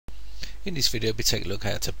In this video we'll take a look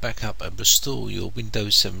at how to back up and restore your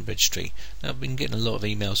Windows 7 registry. Now, I've been getting a lot of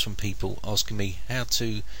emails from people asking me how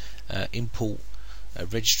to import a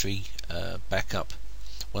registry backup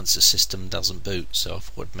once the system doesn't boot, so I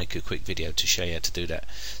thought I'd make a quick video to show you how to do that.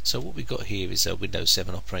 So what we've got here is a Windows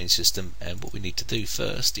 7 operating system, and what we need to do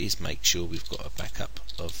first is make sure we've got a backup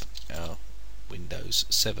of our Windows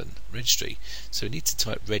 7 registry. So we need to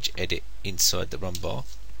type regedit inside the run bar.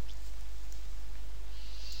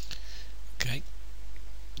 Okay,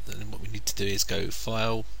 then what we need to do is go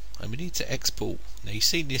File, and we need to export. Now you've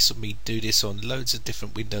seen this, me do this on loads of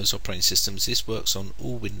different Windows operating systems. This works on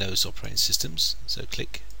all Windows operating systems, so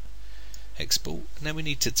click Export. Now we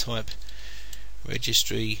need to type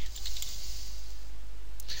Registry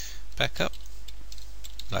Backup,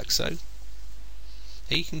 like so.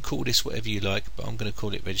 Now you can call this whatever you like, but I'm going to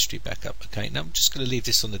call it Registry Backup. Okay, now I'm just going to leave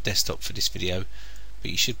this on the desktop for this video, but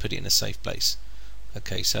you should put it in a safe place.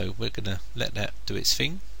 Okay, so we're going to let that do its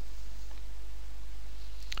thing,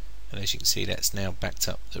 and as you can see, that's now backed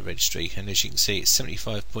up the registry, and as you can see, it's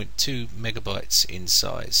 75.2 megabytes in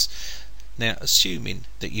size. Now, assuming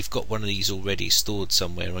that you've got one of these already stored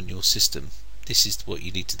somewhere on your system, this is what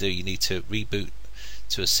you need to do. You need to reboot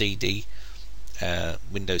to a CD,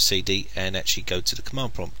 Windows CD, and actually go to the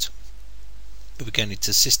command prompt. We're going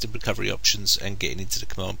into system recovery options and getting into the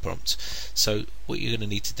command prompt. So what you're going to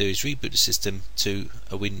need to do is reboot the system to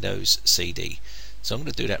a Windows CD. So I'm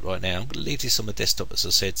going to do that right now. I'm going to leave this on the desktop, as I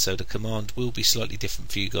said, so the command will be slightly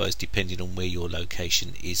different for you guys depending on where your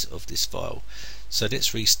location is of this file. So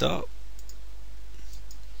let's restart.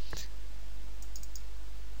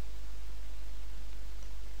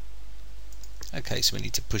 Okay, so we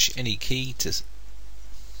need to push any key to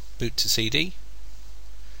boot to CD.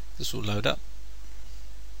 This will load up.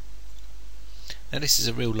 Now this is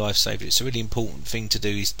a real lifesaver. It's a really important thing to do,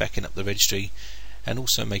 is backing up the registry and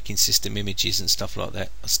also making system images and stuff like that.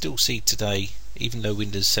 I still see today, even though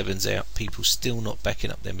Windows 7's out, people still not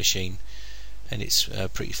backing up their machine, and it's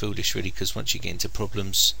pretty foolish really, because once you get into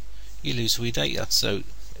problems you lose all your data, so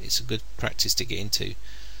it's a good practice to get into.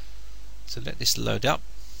 So let this load up.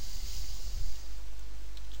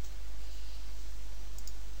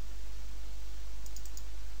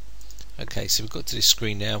 Okay, so we've got to this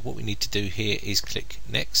screen now. What we need to do here is click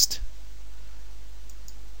Next,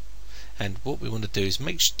 and what we want to do is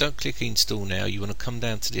don't click Install now. You want to come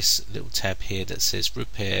down to this little tab here that says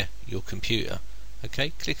Repair Your Computer.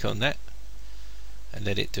 Okay, click on that and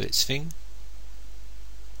let it do its thing.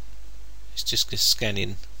 It's just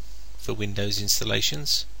scanning for Windows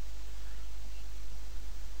installations.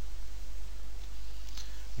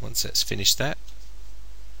 Once that's finished that,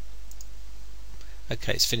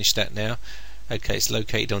 okay, it's finished that now. Okay, it's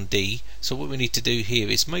located on D. So what we need to do here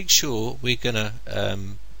is make sure we're going to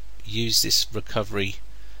use this recovery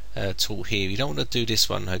tool here. You don't want to do this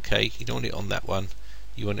one, okay? You don't want it on that one.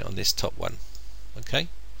 You want it on this top one. Okay?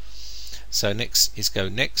 So next is go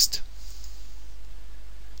Next,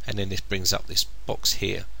 and then this brings up this box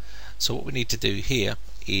here. So what we need to do here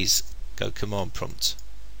is go Command Prompt.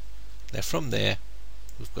 Now from there,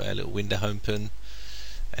 we've got our little window open,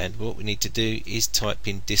 and what we need to do is type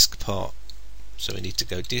in disk part. So we need to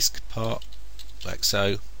go disk part, like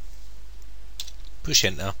so, push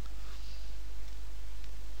enter,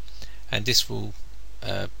 and this will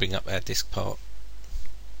bring up our disk part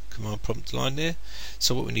command prompt line there.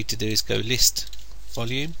 So what we need to do is go list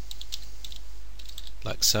volume,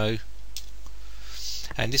 like so,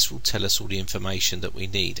 and this will tell us all the information that we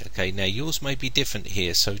need. Okay, now yours may be different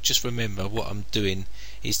here, so just remember what I'm doing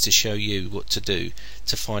is to show you what to do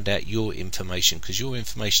to find out your information, because your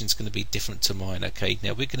information is going to be different to mine. Okay, now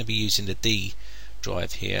we're going to be using the D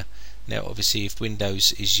drive here. Now obviously if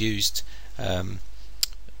Windows is used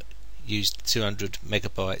 200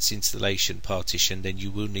 megabytes installation partition, then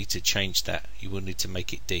you will need to change that. You will need to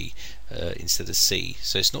make it D instead of C.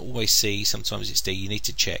 So it's not always C, sometimes it's D. You need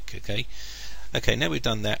to check. Okay, now we've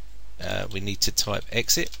done that, we need to type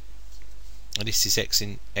exit, and this is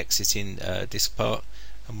exiting disk part,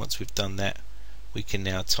 and once we've done that we can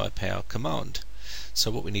now type our command. So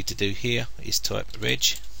what we need to do here is type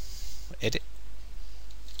reg edit,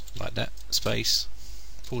 like that, space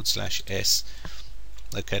 /s.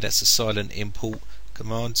 Okay, that's a silent import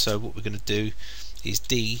command. So what we're going to do is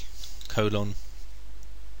D : / and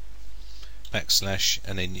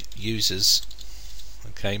then users.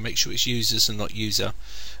 Okay, make sure it's users and not user,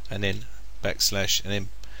 and then / and then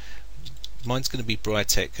mine's going to be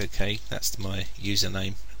Britec. Okay, that's my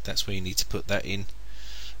username. That's where you need to put that in,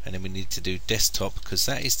 and then we need to do desktop, because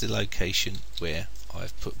that is the location where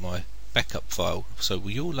I've put my backup file. So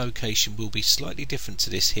your location will be slightly different to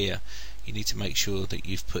this here. you need to make sure that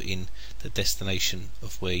you've put in the destination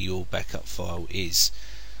of where your backup file is.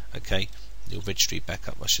 Okay, your registry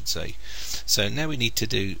backup I should say. So now we need to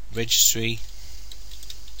do registry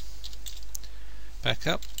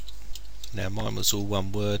backup. Now mine was all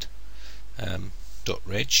one word,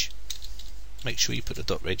 .reg. Make sure you put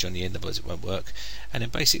the .reg on the end, otherwise it won't work. And then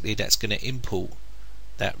basically that's going to import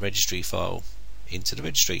that registry file into the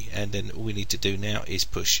registry, and then all we need to do now is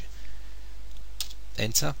push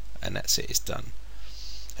enter, and that's it, it's done.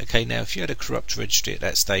 Okay, now if you had a corrupt registry at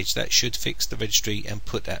that stage, that should fix the registry and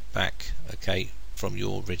put that back, okay, from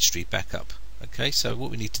your registry backup. Okay, so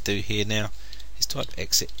what we need to do here now is type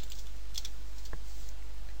exit,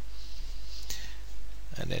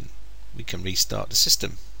 and then we can restart the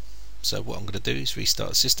system. So what I'm going to do is restart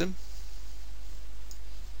the system.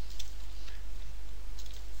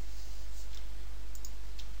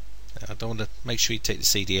 I don't want to, make sure you take the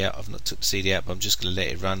CD out. I've not took the CD out, but I'm just going to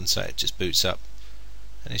let it run so it just boots up,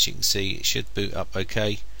 and as you can see it should boot up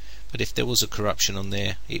okay, but if there was a corruption on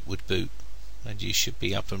there it would boot and you should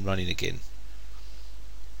be up and running again.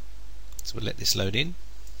 So we'll let this load in.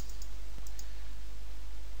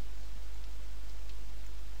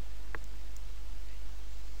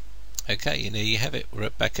 Okay, and there you have it, we're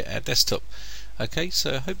back at our desktop. Okay,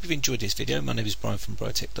 so I hope you've enjoyed this video. My name is Brian from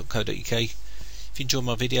britec.co.uk. If you enjoy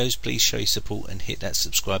my videos, please show your support and hit that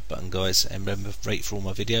subscribe button, guys, and remember, rate for all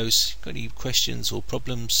my videos. If you've got any questions or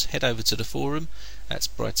problems, head over to the forum. That's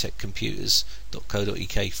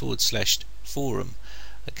briteccomputers.co.uk/forum.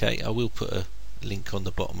 Okay, I will put a link on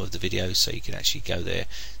the bottom of the video so you can actually go there.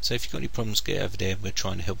 So if you've got any problems, get over there and we're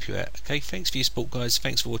trying to help you out. Okay, thanks for your support, guys.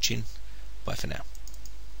 Thanks for watching. Bye for now.